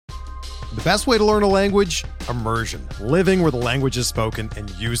The best way to learn a language? Immersion. Living where the language is spoken and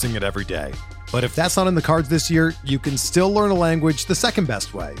using it every day. But if that's not in the cards this year, you can still learn a language the second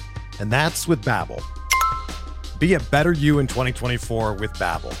best way, and that's with Babbel. Be a better you in 2024 with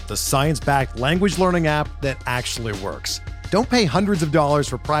Babbel, the science-backed language learning app that actually works. Don't pay hundreds of dollars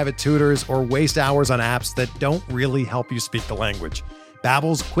for private tutors or waste hours on apps that don't really help you speak the language.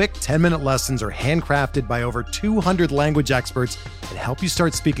 Babbel's quick 10-minute lessons are handcrafted by over 200 language experts and help you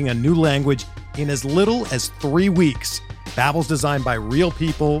start speaking a new language in as little as 3 weeks. Babbel's designed by real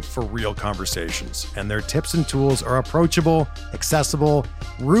people for real conversations, and their tips and tools are approachable, accessible,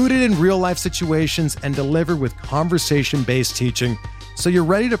 rooted in real-life situations, and delivered with conversation-based teaching, so you're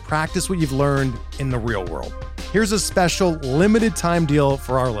ready to practice what you've learned in the real world. Here's a special limited-time deal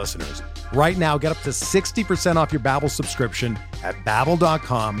for our listeners. Right now, get up to 60% off your Babbel subscription at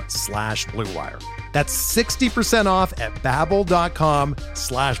babbel.com/Blue Wire. That's 60% off at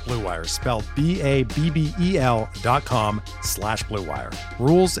babbel.com/Blue Wire, spelled BABBEL.com/Blue Wire.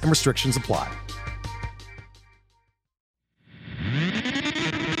 Rules and restrictions apply.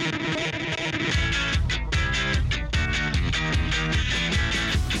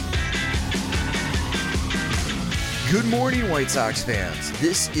 Good morning, White Sox fans.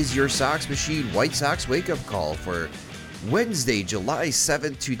 This is your Sox Machine White Sox wake-up call for Wednesday, July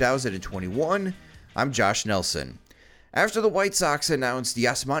 7th, 2021. I'm Josh Nelson. After the White Sox announced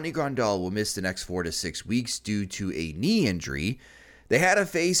Yasmani Grandal will miss the next 4 to 6 weeks due to a knee injury, they had to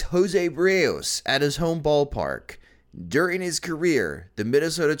face Jose Berrios at his home ballpark. During his career, the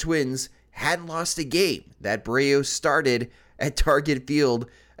Minnesota Twins hadn't lost a game that Berrios started at Target Field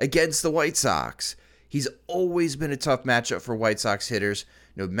against the White Sox. He's always been a tough matchup for White Sox hitters,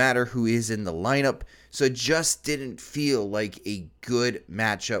 no matter who is in the lineup, so it just didn't feel like a good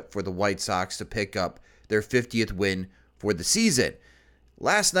matchup for the White Sox to pick up their 50th win for the season.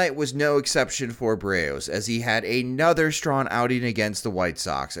 Last night was no exception for Berrios, as he had another strong outing against the White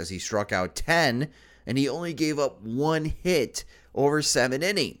Sox, as he struck out 10, and he only gave up 1 hit over 7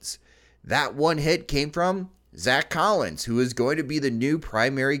 innings. That 1 hit came from Zach Collins, who is going to be the new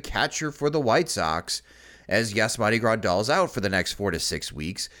primary catcher for the White Sox, as Yasmani Grandal is out for the next 4 to 6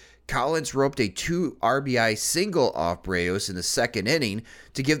 weeks. Collins roped a 2 RBI single off Berrios in the second inning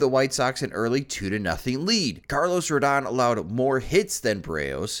to give the White Sox an early 2-0 lead. Carlos Rodon allowed more hits than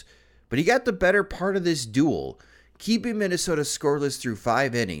Berrios, but he got the better part of this duel. Keeping Minnesota scoreless through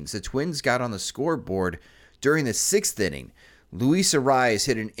 5 innings, the Twins got on the scoreboard during the 6th inning. Luis Arraez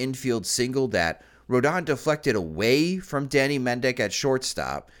hit an infield single that Rodon deflected away from Danny Mendick at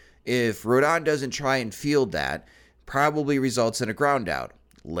shortstop. If Rodon doesn't try and field that, probably results in a ground out.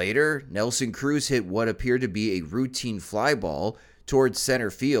 Later, Nelson Cruz hit what appeared to be a routine fly ball towards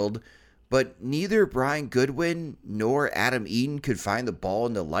center field, but neither Brian Goodwin nor Adam Eaton could find the ball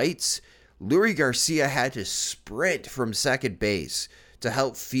in the lights. Luis Garcia had to sprint from second base to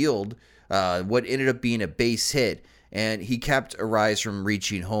help field what ended up being a base hit, and he kept Arraez from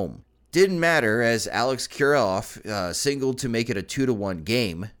reaching home. Didn't matter, as Alex Kirilloff singled to make it a 2-1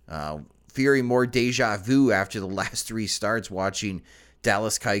 game, fearing more deja vu after the last 3 starts watching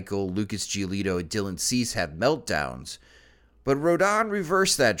Dallas Keuchel, Lucas Giolito, and Dylan Cease have meltdowns. But Rodon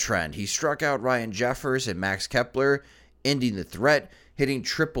reversed that trend. He struck out Ryan Jeffers and Max Kepler, ending the threat, hitting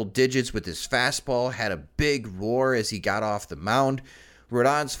triple digits with his fastball, had a big roar as he got off the mound.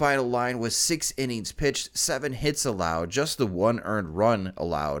 Rodon's final line was 6 innings pitched, 7 hits allowed, just the 1 earned run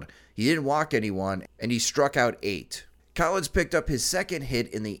allowed. He didn't walk anyone, and he struck out 8. Collins picked up his second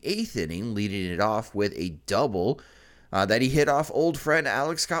hit in the 8th inning, leading it off with a double that he hit off old friend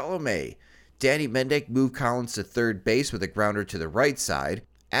Alex Colomé. Danny Mendick moved Collins to third base with a grounder to the right side.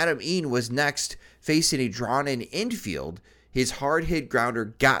 Adam Eaton was next, facing a drawn-in infield. His hard-hit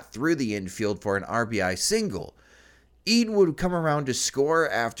grounder got through the infield for an RBI single. Eaton would come around to score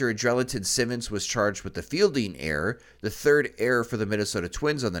after Adrelton Simmons was charged with the fielding error, the 3rd error for the Minnesota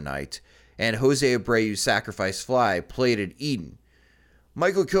Twins on the night, and Jose Abreu's sacrifice fly played at Eaton.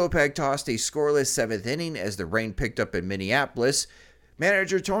 Michael Kopech tossed a scoreless 7th inning as the rain picked up in Minneapolis.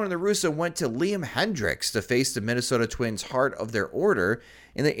 Manager Tony La Russa went to Liam Hendriks to face the Minnesota Twins' heart of their order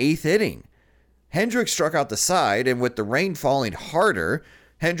in the 8th inning. Hendriks struck out the side, and with the rain falling harder,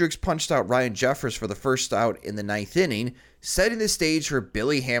 Hendriks punched out Ryan Jeffers for the first out in the 9th inning, setting the stage for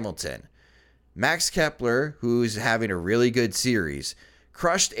Billy Hamilton. Max Kepler, who's having a really good series,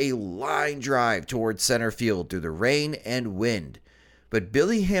 crushed a line drive towards center field through the rain and wind. But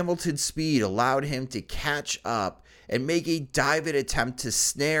Billy Hamilton's speed allowed him to catch up and make a diving attempt to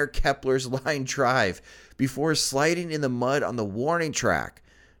snare Kepler's line drive before sliding in the mud on the warning track.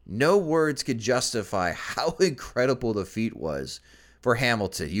 No words could justify how incredible the feat was. for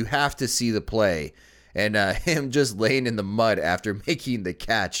Hamilton. You have to see the play. And him just laying in the mud after making the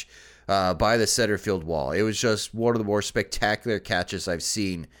catch by the center field wall. It was just one of the more spectacular catches I've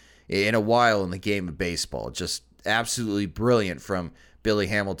seen in a while in the game of baseball. Just absolutely brilliant from Billy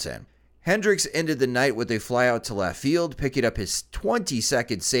Hamilton. Hendricks ended the night with a flyout to left field, picking up his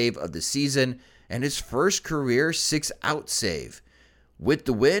 22nd save of the season and his first career 6-out save. With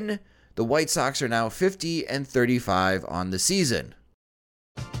the win, the White Sox are now 50-35 on the season.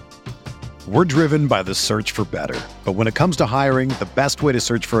 We're driven by the search for better. But when it comes to hiring, the best way to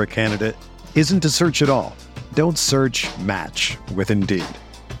search for a candidate isn't to search at all. Don't search, match with Indeed.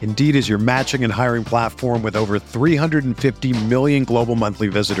 Indeed is your matching and hiring platform with over 350 million global monthly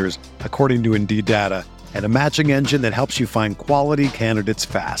visitors, according to Indeed data, and a matching engine that helps you find quality candidates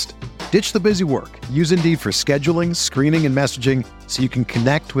fast. Ditch the busy work. Use Indeed for scheduling, screening, and messaging so you can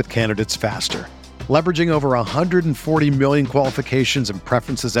connect with candidates faster. Leveraging over 140 million qualifications and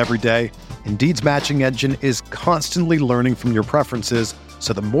preferences every day, Indeed's matching engine is constantly learning from your preferences,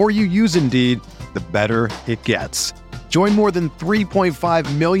 so the more you use Indeed, the better it gets. Join more than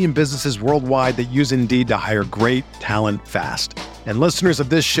 3.5 million businesses worldwide that use Indeed to hire great talent fast. And listeners of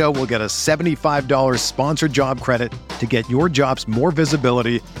this show will get a $75 sponsored job credit to get your jobs more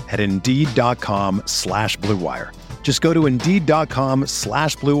visibility at Indeed.com/Blue Wire. Just go to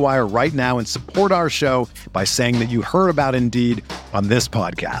Indeed.com/Blue Wire right now and support our show by saying that you heard about Indeed on this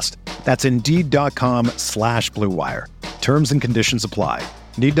podcast. That's Indeed.com/Blue Wire. Terms and conditions apply.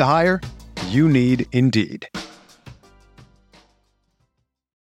 Need to hire? You need Indeed.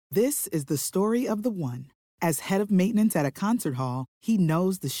 This is the story of the one. As head of maintenance at a concert hall, he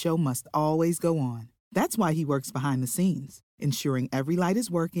knows the show must always go on. That's why he works behind the scenes, ensuring every light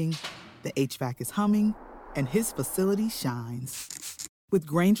is working, the HVAC is humming, and his facility shines. With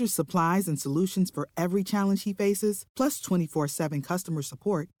Grainger's supplies and solutions for every challenge he faces, plus 24/7 customer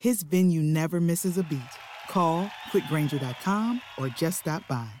support, his venue never misses a beat. Call quickgrainger.com or just stop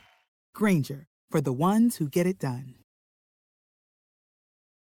by. Grainger, for the ones who get it done.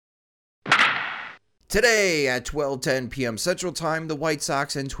 Today at 12:10 p.m. Central Time, the White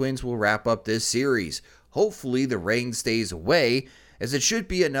Sox and Twins will wrap up this series. Hopefully the rain stays away, as it should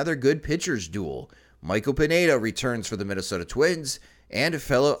be another good pitchers duel. Michael Pineda returns for the Minnesota Twins, and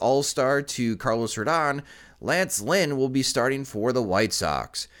fellow All-Star to Carlos Rodon, Lance Lynn will be starting for the White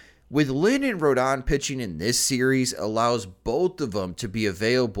Sox. With Lynn and Rodon pitching in this series allows both of them to be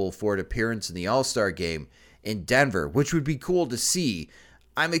available for an appearance in the All-Star game in Denver, which would be cool to see.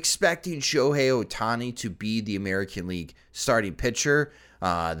 I'm expecting Shohei Ohtani to be the American League starting pitcher.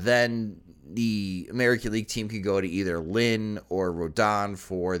 Then the American League team could go to either Lynn or Rodon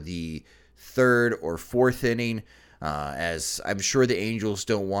for the third or fourth inning, as I'm sure the Angels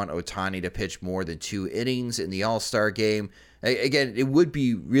don't want Ohtani to pitch more than 2 innings in the All-Star game. Again, it would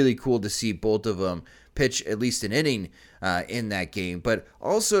be really cool to see both of them pitch at least an inning in that game. But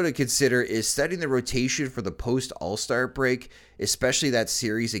also to consider is setting the rotation for the post-All-Star break, especially that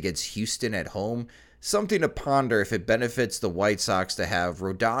series against Houston at home. Something to ponder if it benefits the White Sox to have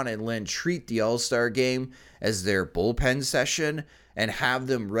Rodon and Lynn treat the All-Star game as their bullpen session and have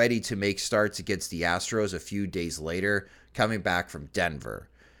them ready to make starts against the Astros a few days later, coming back from Denver.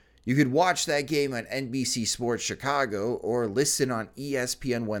 You could watch that game on NBC Sports Chicago or listen on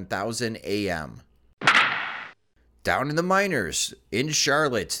ESPN 1000 AM. Down in the minors, in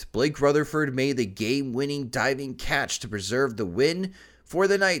Charlotte, Blake Rutherford made the game-winning diving catch to preserve the win for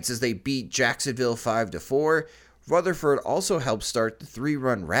the Knights as they beat Jacksonville 5-4. Rutherford also helped start the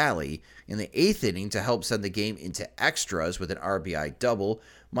 3-run rally in the 8th inning to help send the game into extras with an RBI double.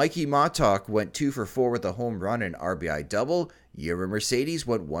 Mikey Mottok went 2 for 4 with a home run and RBI double. Yuri Mercedes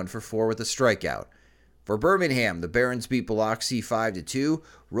went 1 for 4 with a strikeout. For Birmingham, the Barons beat Biloxi 5-2.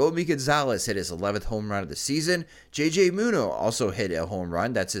 Romy Gonzalez hit his 11th home run of the season. J.J. Muno also hit a home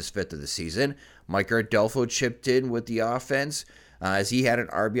run. That's his 5th of the season. Mike Ardelfo chipped in with the offense as he had an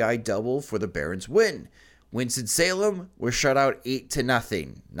RBI double for the Barons win. Winston-Salem was shut out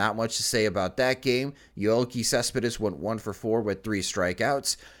 8-0. Not much to say about that game. Yoelqui Cespedes went 1 for 4 with 3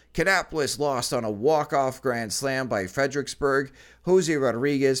 strikeouts. Kannapolis lost on a walk-off grand slam by Fredericksburg. Jose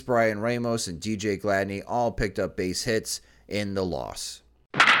Rodriguez, Brian Ramos, and DJ Gladney all picked up base hits in the loss.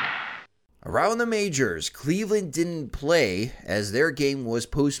 Around the majors, Cleveland didn't play as their game was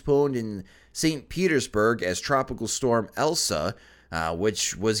postponed in St. Petersburg as Tropical Storm Elsa,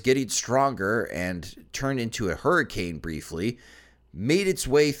 which was getting stronger and turned into a hurricane briefly, made its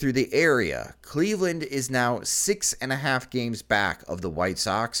way through the area. Cleveland is now 6.5 games back of the White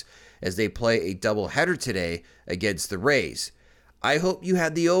Sox as they play a doubleheader today against the Rays. I hope you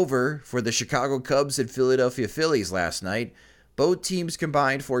had the over for the Chicago Cubs and Philadelphia Phillies last night, Both teams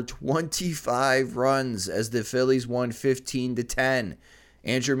combined for 25 runs as the Phillies won 15-10.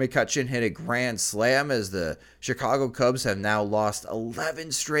 Andrew McCutchen hit a grand slam as the Chicago Cubs have now lost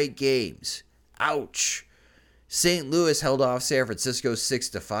 11 straight games. Ouch. St. Louis held off San Francisco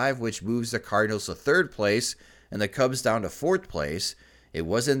 6-5, which moves the Cardinals to third place and the Cubs down to fourth place. It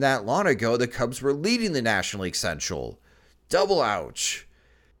wasn't that long ago the Cubs were leading the National League Central. Double ouch.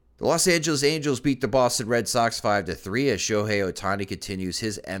 The Los Angeles Angels beat the Boston Red Sox 5-3 as Shohei Ohtani continues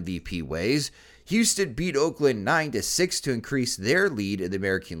his MVP ways. Houston beat Oakland 9-6 to increase their lead in the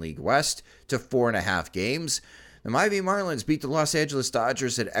American League West to 4.5 games. The Miami Marlins beat the Los Angeles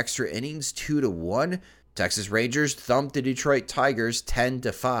Dodgers in extra innings 2-1. Texas Rangers thumped the Detroit Tigers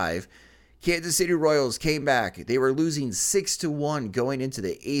 10-5. Kansas City Royals came back. They were losing 6-1 going into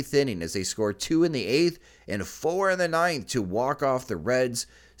the 8th inning as they scored 2 in the 8th and 4 in the 9th to walk off the Reds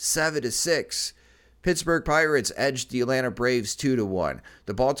 7-6. Pittsburgh Pirates edged the Atlanta Braves 2-1.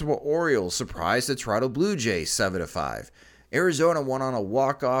 The Baltimore Orioles surprised the Toronto Blue Jays 7-5. Arizona won on a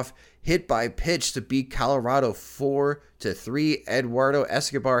walk-off hit by pitch to beat Colorado 4-3. Eduardo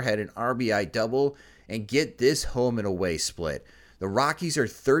Escobar had an RBI double, and get this home and away split. The Rockies are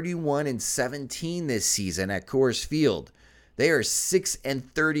 31-17 this season at Coors Field. They are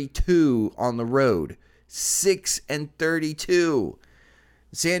 6-32 on the road. 6-32.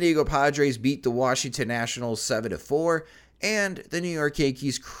 The San Diego Padres beat the Washington Nationals 7-4, and the New York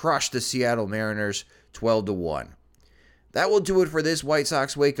Yankees crushed the Seattle Mariners 12-1. That will do it for this White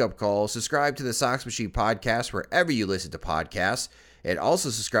Sox wake-up call. Subscribe to the Sox Machine podcast wherever you listen to podcasts, and also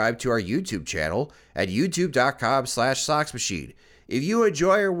subscribe to our YouTube channel at youtube.com/SoxMachine. If you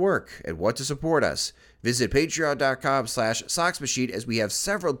enjoy our work and want to support us, visit patreon.com/SoxMachine as we have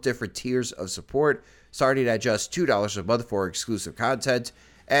several different tiers of support, starting at just $2 a month for exclusive content,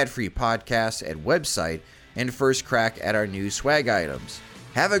 ad-free podcasts and website, and first crack at our new swag items.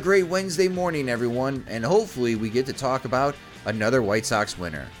 Have a great Wednesday morning, everyone, and hopefully we get to talk about another White Sox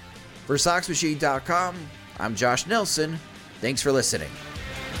winner. For SoxMachine.com, I'm Josh Nelson. Thanks for listening.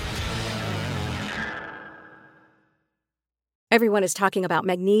 Everyone is talking about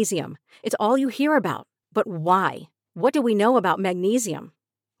magnesium. It's all you hear about. But why? What do we know about magnesium?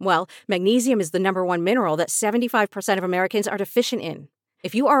 Well, magnesium is the number one mineral that 75% of Americans are deficient in.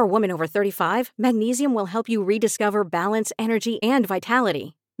 If you are a woman over 35, magnesium will help you rediscover balance, energy, and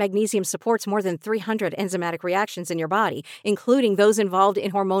vitality. Magnesium supports more than 300 enzymatic reactions in your body, including those involved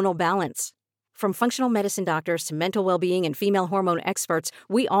in hormonal balance. From functional medicine doctors to mental well-being and female hormone experts,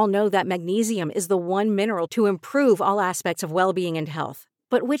 we all know that magnesium is the one mineral to improve all aspects of well-being and health.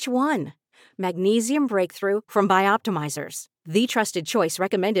 But which one? Magnesium Breakthrough from Bioptimizers, the trusted choice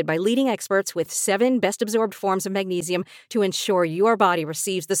recommended by leading experts with 7 best-absorbed forms of magnesium to ensure your body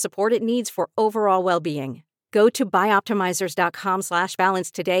receives the support it needs for overall well-being. Go to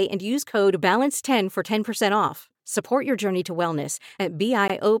bioptimizers.com/balance today and use code BALANCE10 for 10% off. Support your journey to wellness at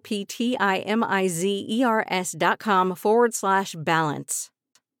bioptimizers.com/balance.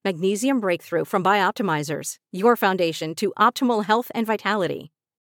 Magnesium Breakthrough from Bioptimizers, your foundation to optimal health and vitality.